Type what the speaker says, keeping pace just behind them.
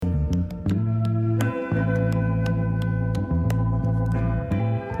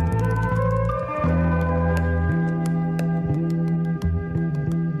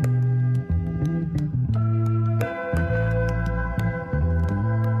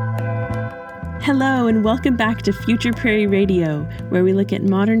Hello and welcome back to Future Prairie Radio, where we look at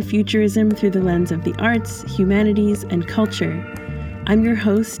modern futurism through the lens of the arts, humanities, and culture. I'm your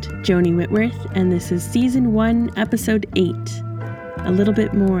host, Joni Whitworth, and this is Season 1, Episode 8, A Little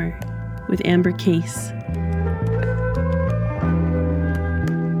Bit More, with Amber Case.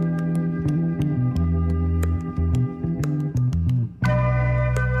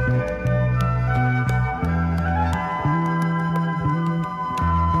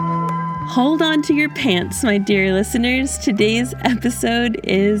 Hold on to your pants, my dear listeners. Today's episode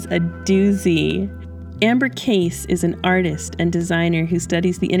is a doozy. Amber Case is an artist and designer who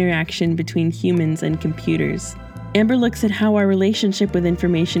studies the interaction between humans and computers. Amber looks at how our relationship with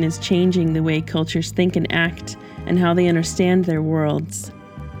information is changing the way cultures think and act, and how they understand their worlds.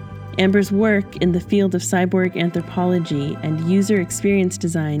 Amber's work in the field of cyborg anthropology and user experience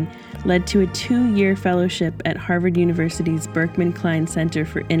design led to a 2-year fellowship at Harvard University's Berkman Klein Center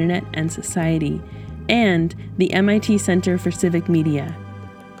for Internet and Society and the MIT Center for Civic Media.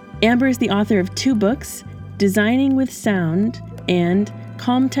 Amber is the author of 2 books, Designing with Sound and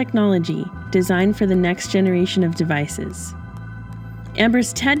Calm Technology, Design for the Next Generation of Devices.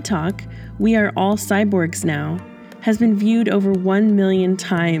 Amber's TED Talk, We Are All Cyborgs Now, has been viewed over 1 million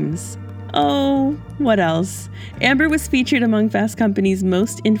times. Oh, what else? Amber was featured among Fast Company's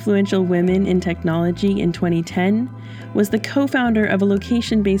most influential women in technology in 2010, was the co-founder of a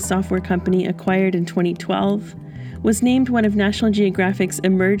location-based software company acquired in 2012, was named one of National Geographic's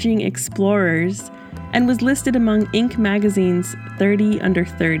emerging explorers, and was listed among Inc. magazine's 30 under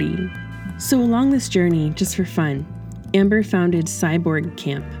 30. So along this journey, just for fun, Amber founded Cyborg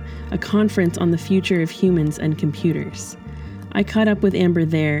Camp, a conference on the future of humans and computers. I caught up with Amber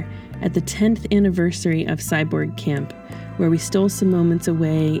there at the 10th anniversary of Cyborg Camp, where we stole some moments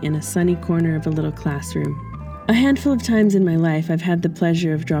away in a sunny corner of a little classroom. A handful of times in my life, I've had the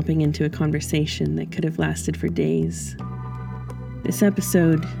pleasure of dropping into a conversation that could have lasted for days. This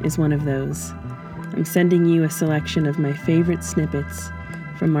episode is one of those. I'm sending you a selection of my favorite snippets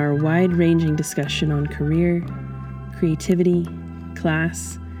from our wide-ranging discussion on career, creativity,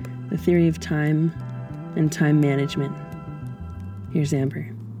 class, the theory of time, and time management. Here's Amber.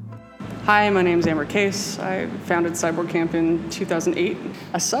 Hi, my name is Amber Case. I founded Cyborg Camp in 2008.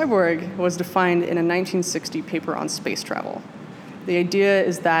 A cyborg was defined in a 1960 paper on space travel. The idea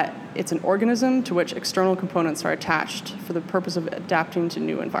is that it's an organism to which external components are attached for the purpose of adapting to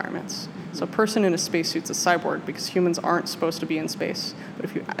new environments. So a person in a spacesuit's a cyborg because humans aren't supposed to be in space. But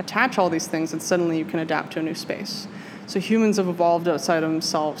if you attach all these things, then suddenly you can adapt to a new space. So humans have evolved outside of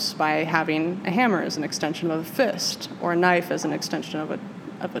themselves by having a hammer as an extension of a fist, or a knife as an extension of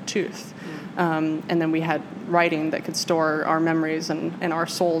a tooth. And then we had writing that could store our memories and our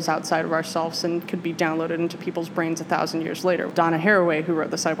souls outside of ourselves and could be downloaded into people's brains 1,000 years later. Donna Haraway, who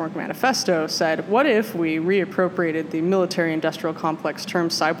wrote the Cyborg Manifesto, said, what if we reappropriated the military-industrial complex term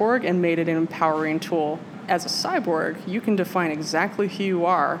cyborg and made it an empowering tool? As a cyborg, you can define exactly who you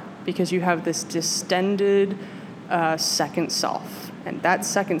are because you have this distended second self. And that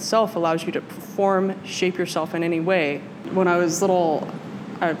second self allows you to perform, shape yourself in any way. When I was little,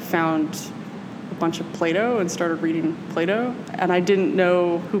 I found a bunch of Plato and started reading Plato, and I didn't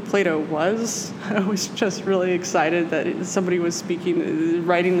know who Plato was. I was just really excited that somebody was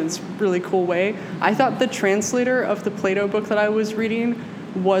writing in this really cool way. I thought the translator of the Plato book that I was reading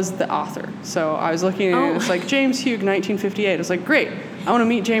was the author. So I was looking at it, it's like James Hugh, 1958. I was like, great, I want to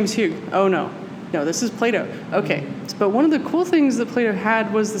meet James Hugh. Oh no, this is Plato. Okay, but one of the cool things that Plato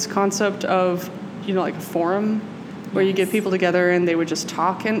had was this concept of, like a forum, where you get people together and they would just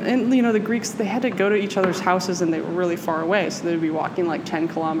talk. And the Greeks, they had to go to each other's houses and they were really far away. So they'd be walking like 10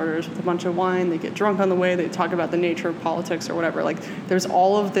 kilometers with a bunch of wine. They'd get drunk on the way. They'd talk about the nature of politics or whatever. Like there's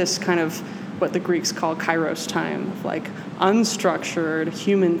all of this kind of what the Greeks call kairos time, like unstructured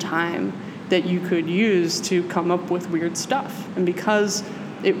human time that you could use to come up with weird stuff. And because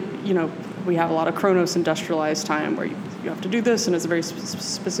we have a lot of chronos industrialized time where you have to do this and it's a very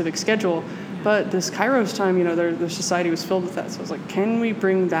specific schedule. But this Kairos time, their society was filled with that. So I was like, can we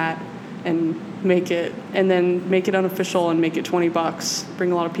bring that and make it unofficial and make it $20,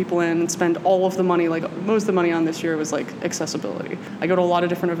 bring a lot of people in and spend all of the money, like most of the money on this year was like accessibility. I go to a lot of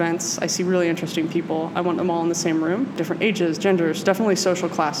different events. I see really interesting people. I want them all in the same room, different ages, genders, definitely social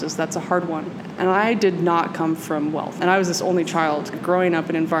classes. That's a hard one. And I did not come from wealth. And I was this only child growing up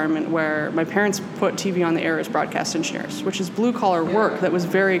in an environment where my parents put TV on the air as broadcast engineers, which is blue collar work that was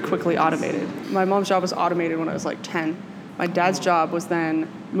very quickly automated. My mom's job was automated when I was like 10. My dad's job was then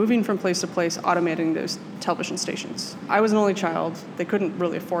moving from place to place, automating those television stations. I was an only child. They couldn't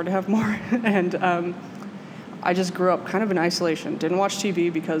really afford to have more. And I just grew up kind of in isolation. Didn't watch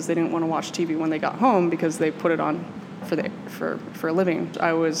TV because they didn't want to watch TV when they got home because they put it on for a living.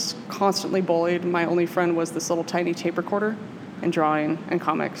 I was constantly bullied. My only friend was this little tiny tape recorder and drawing and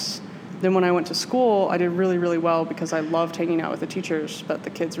comics. Then when I went to school, I did really, really well because I loved hanging out with the teachers, but the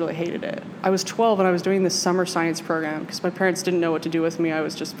kids really hated it. I was 12 and I was doing this summer science program because my parents didn't know what to do with me. I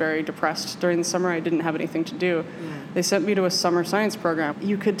was just very depressed. During the summer, I didn't have anything to do. They sent me to a summer science program.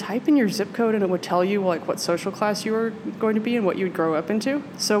 You could type in your zip code and it would tell you like what social class you were going to be and what you would grow up into.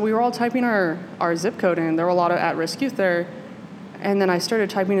 So we were all typing our zip code in. There were a lot of at-risk youth there. And then I started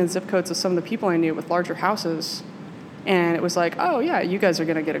typing in zip codes of some of the people I knew with larger houses. And it was like, oh, yeah, you guys are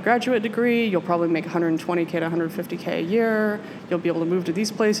going to get a graduate degree. You'll probably make $120K to $150K a year. You'll be able to move to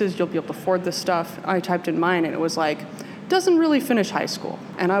these places. You'll be able to afford this stuff. I typed in mine, and it was like, doesn't really finish high school.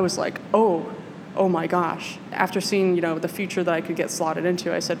 And I was like, oh my gosh. After seeing, the future that I could get slotted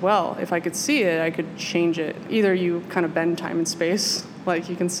into, I said, well, if I could see it, I could change it. Either you kind of bend time and space. Like,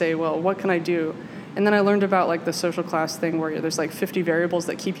 you can say, well, what can I do? And then I learned about, like, the social class thing where there's, like, 50 variables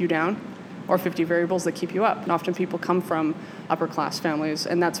that keep you down, or 50 variables that keep you up. And often people come from upper class families,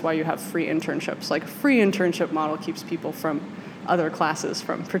 and that's why you have free internships. Like, a free internship model keeps people from other classes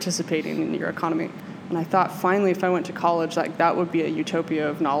from participating in your economy. And I thought, finally, if I went to college, like, that would be a utopia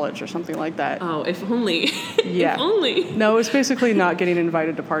of knowledge or something like that. Oh, if only. Yeah. If only. No, it was basically not getting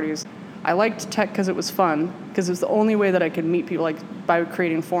invited to parties. I liked tech because it was fun, because it was the only way that I could meet people, like, by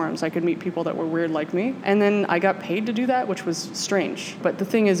creating forums. I could meet people that were weird like me. And then I got paid to do that, which was strange. But the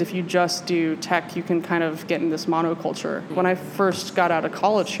thing is, if you just do tech, you can kind of get in this monoculture. When I first got out of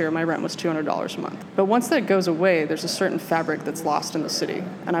college here, my rent was $200 a month. But once that goes away, there's a certain fabric that's lost in the city.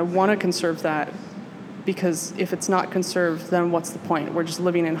 And I want to conserve that, because if it's not conserved, then what's the point? We're just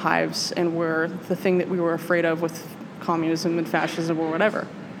living in hives, and we're the thing that we were afraid of with communism and fascism or whatever.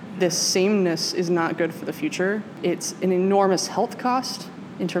 This sameness is not good for the future. It's an enormous health cost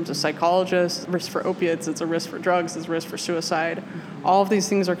in terms of psychologists, risk for opiates, it's a risk for drugs, it's a risk for suicide. All of these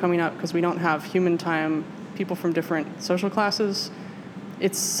things are coming up because we don't have human time, people from different social classes.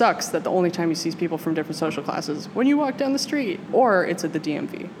 It sucks that the only time you see people from different social classes when you walk down the street, or it's at the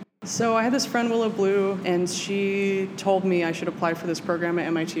DMV. So I had this friend, Willow Blue, and she told me I should apply for this program at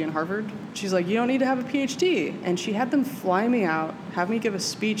MIT and Harvard. She's like, you don't need to have a PhD. And she had them fly me out, have me give a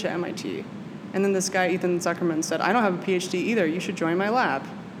speech at MIT. And then this guy, Ethan Zuckerman, said, I don't have a PhD either. You should join my lab.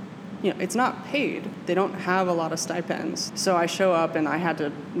 It's not paid. They don't have a lot of stipends. So I show up, and I had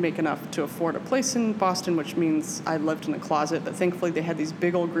to make enough to afford a place in Boston, which means I lived in a closet. But thankfully, they had these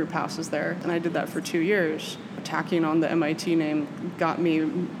big old group houses there. And I did that for 2 years. Tacking on the MIT name got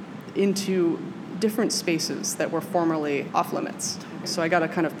me into different spaces that were formerly off limits. So I got a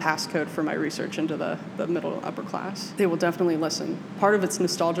kind of passcode for my research into the middle upper class. They will definitely listen. Part of it's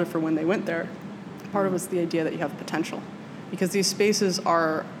nostalgia for when they went there. Part of it's the idea that you have potential. Because these spaces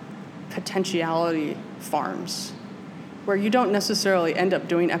are potentiality farms where you don't necessarily end up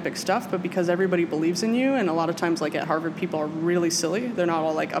doing epic stuff, but because everybody believes in you, and a lot of times, like at Harvard, people are really silly. They're not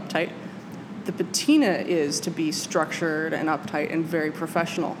all like uptight. The patina is to be structured and uptight and very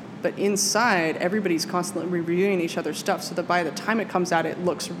professional. But inside, everybody's constantly reviewing each other's stuff so that by the time it comes out, it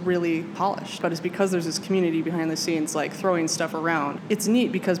looks really polished. But it's because there's this community behind the scenes, like throwing stuff around. It's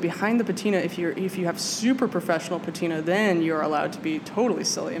neat because behind the patina, if you have super professional patina, then you're allowed to be totally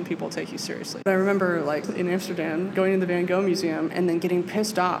silly and people take you seriously. But I remember, like, in Amsterdam, going to the Van Gogh Museum and then getting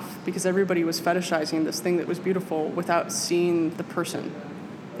pissed off because everybody was fetishizing this thing that was beautiful without seeing the person.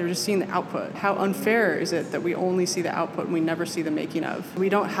 They were just seeing the output. How unfair is it that we only see the output and we never see the making of? We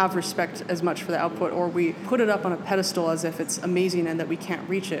don't have respect as much for the output, or we put it up on a pedestal as if it's amazing and that we can't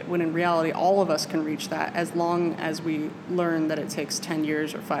reach it, when in reality, all of us can reach that as long as we learn that it takes 10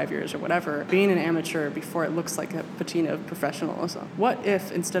 years or 5 years or whatever. Being an amateur before it looks like a patina of professionalism. What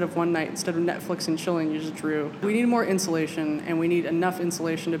if instead of one night, instead of Netflix and chilling, you just drew? We need more insulation, and we need enough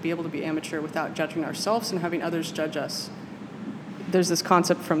insulation to be able to be amateur without judging ourselves and having others judge us. There's this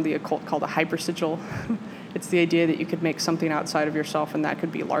concept from the occult called a hypersigil. It's the idea that you could make something outside of yourself and that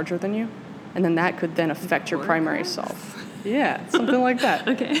could be larger than you. And then that could then affect your primary self. Yeah, something like that.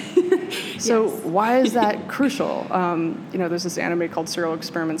 Okay. So Yes. why is that crucial? There's this anime called Serial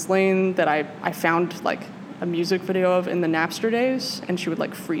Experiments Lain that I found like a music video of in the Napster days, and she would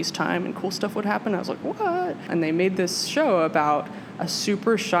like freeze time and cool stuff would happen. I was like, what? And they made this show about a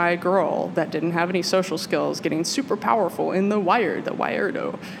super shy girl that didn't have any social skills getting super powerful in the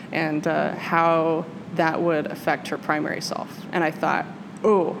Weirdo, and how that would affect her primary self. And I thought,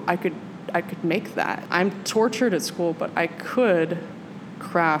 I could make that. I'm tortured at school, but I could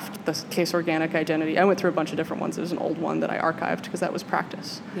craft the Case Organic identity. I went through a bunch of different ones. There's an old one that I archived because that was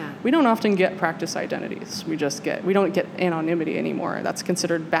practice. Yeah. We don't often get practice identities. We don't get anonymity anymore. That's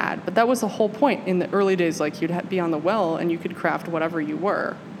considered bad. But that was the whole point in the early days. Like, you'd be on the well and you could craft whatever you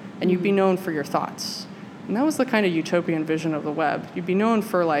were, and you'd be known for your thoughts. And that was the kind of utopian vision of the web. You'd be known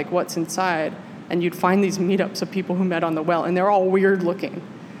for like what's inside, and you'd find these meetups of people who met on the well, and they're all weird looking.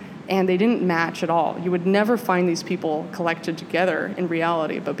 And they didn't match at all. You would never find these people collected together in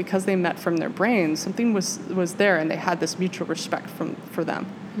reality, but because they met from their brains, something was there, and they had this mutual respect for them.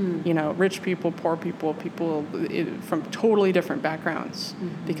 You know, rich people, poor people, people from totally different backgrounds,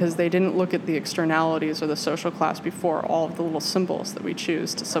 because they didn't look at the externalities or the social class before all of the little symbols that we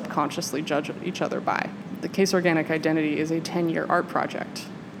choose to subconsciously judge each other by. The Case Organic identity is a 10-year art project,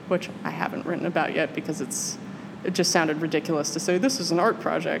 which I haven't written about yet because it just sounded ridiculous to say this is an art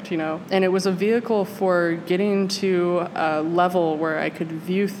project, you know. And it was a vehicle for getting to a level where I could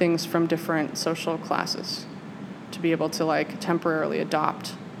view things from different social classes, to be able to like temporarily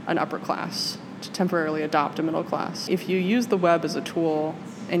adopt an upper class, to temporarily adopt a middle class. If you use the web as a tool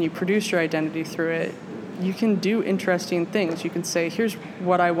and you produce your identity through it, you can do interesting things. You can say, here's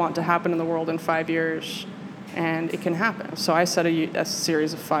what I want to happen in the world in 5 years, and it can happen. So I set a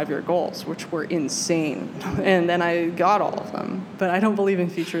series of 5-year goals, which were insane. And then I got all of them. But I don't believe in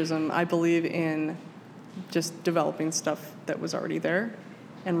futurism. I believe in just developing stuff that was already there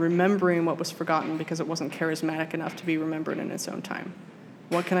and remembering what was forgotten because it wasn't charismatic enough to be remembered in its own time.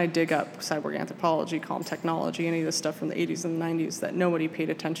 What can I dig up? Cyborg anthropology, calm technology, any of this stuff from the 80s and the 90s that nobody paid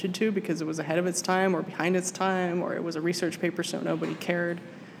attention to because it was ahead of its time or behind its time, or it was a research paper so nobody cared.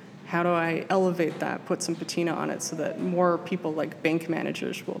 How do I elevate that, put some patina on it so that more people like bank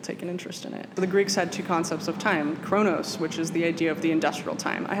managers will take an interest in it? The Greeks had two concepts of time. Chronos, which is the idea of the industrial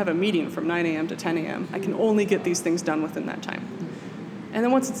time. I have a meeting from 9 a.m. to 10 a.m. I can only get these things done within that time. And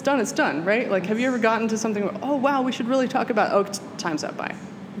then once it's done, right? Like, have you ever gotten to something where, oh, wow, we should really talk about, time's up by.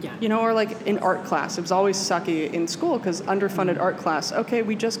 Yeah. You know, or like in art class, it was always sucky in school because underfunded art class. Okay,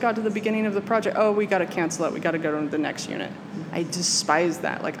 we just got to the beginning of the project. Oh, we got to cancel it. We got to go to the next unit. I despise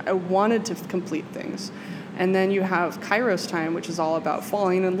that. Like, I wanted to complete things. And then you have Kairos time, which is all about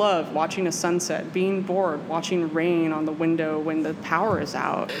falling in love, watching a sunset, being bored, watching rain on the window when the power is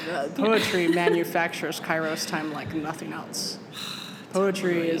out. Poetry manufactures Kairos time like nothing else.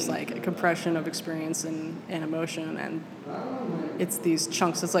 Poetry is like a compression of experience and emotion, and it's these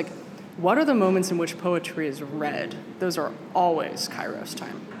chunks. It's like, what are the moments in which poetry is read? Those are always Kairos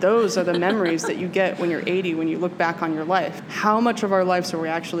time. Those are the memories that you get when you're 80, when you look back on your life. How much of our lives are we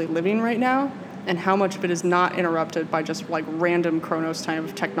actually living right now? And how much of it is not interrupted by just like random Chronos time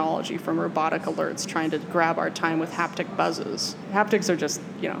of technology from robotic alerts trying to grab our time with haptic buzzes. Haptics are just,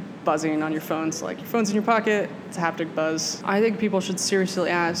 buzzing on your phones. Like, your phone's in your pocket, it's a haptic buzz. I think people should seriously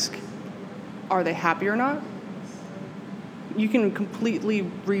ask, are they happy or not? You can completely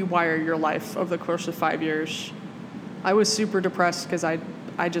rewire your life over the course of 5 years. I was super depressed because I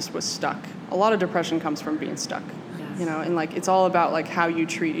just was stuck. A lot of depression comes from being stuck. And like, it's all about like how you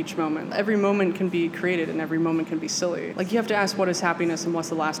treat each moment. Every moment can be created and every moment can be silly. Like, you have to ask, what is happiness and what's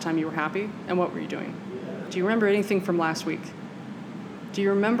the last time you were happy and what were you doing? Do you remember anything from last week? Do you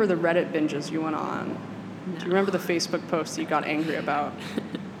remember the Reddit binges you went on? No. Do you remember the Facebook posts you got angry about?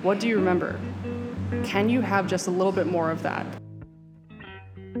 What do you remember? Can you have just a little bit more of that?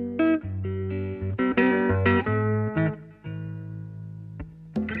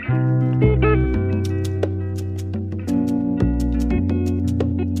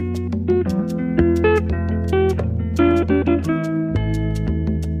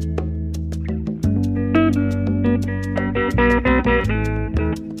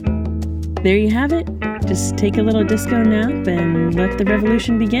 There you have it. Just take a little disco nap and let the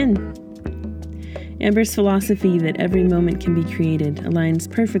revolution begin. Amber's philosophy that every moment can be created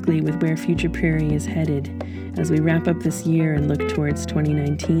aligns perfectly with where Future Prairie is headed as we wrap up this year and look towards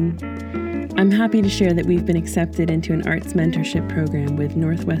 2019. I'm happy to share that we've been accepted into an arts mentorship program with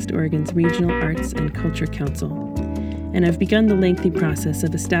Northwest Oregon's Regional Arts and Culture Council. And I've begun the lengthy process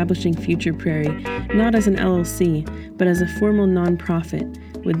of establishing Future Prairie not as an LLC, but as a formal nonprofit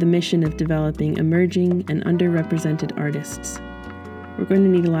with the mission of developing emerging and underrepresented artists. We're going to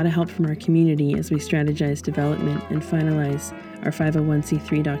need a lot of help from our community as we strategize development and finalize our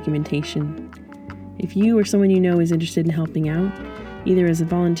 501c3 documentation. If you or someone you know is interested in helping out, either as a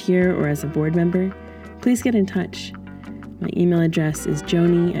volunteer or as a board member, please get in touch. My email address is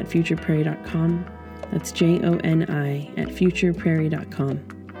joni@futureprairie.com. That's JONI@futureprairie.com.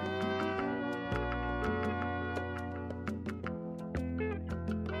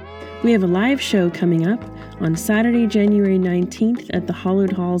 We have a live show coming up on Saturday, January 19th at the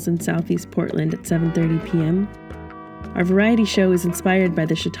Hollowed Halls in Southeast Portland at 7:30 p.m. Our variety show is inspired by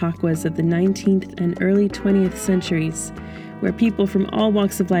the Chautauquas of the 19th and early 20th centuries, where people from all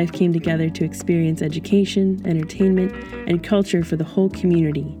walks of life came together to experience education, entertainment, and culture for the whole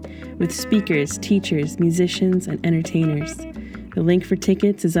community, with speakers, teachers, musicians, and entertainers. The link for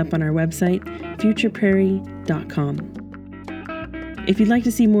tickets is up on our website, futureprairie.com. If you'd like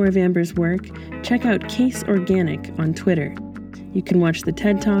to see more of Amber's work, check out Case Organic on Twitter. You can watch the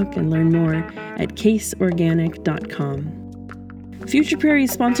TED Talk and learn more at caseorganic.com. Future Prairie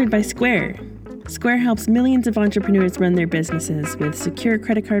is sponsored by Square. Square helps millions of entrepreneurs run their businesses with secure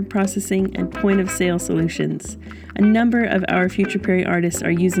credit card processing and point-of-sale solutions. A number of our Future Prairie artists are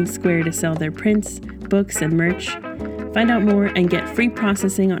using Square to sell their prints, books, and merch. Find out more and get free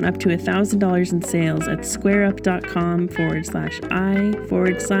processing on up to $1,000 in sales at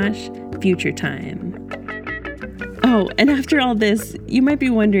squareup.com/I/futuretime. Oh, and after all this, you might be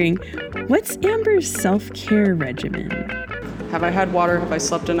wondering, what's Amber's self-care regimen? Have I had water? Have I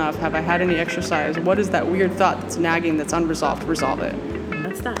slept enough? Have I had any exercise? What is that weird thought that's nagging, that's unresolved? Resolve it.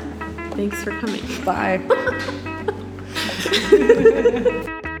 That's that. Thanks for coming. Bye.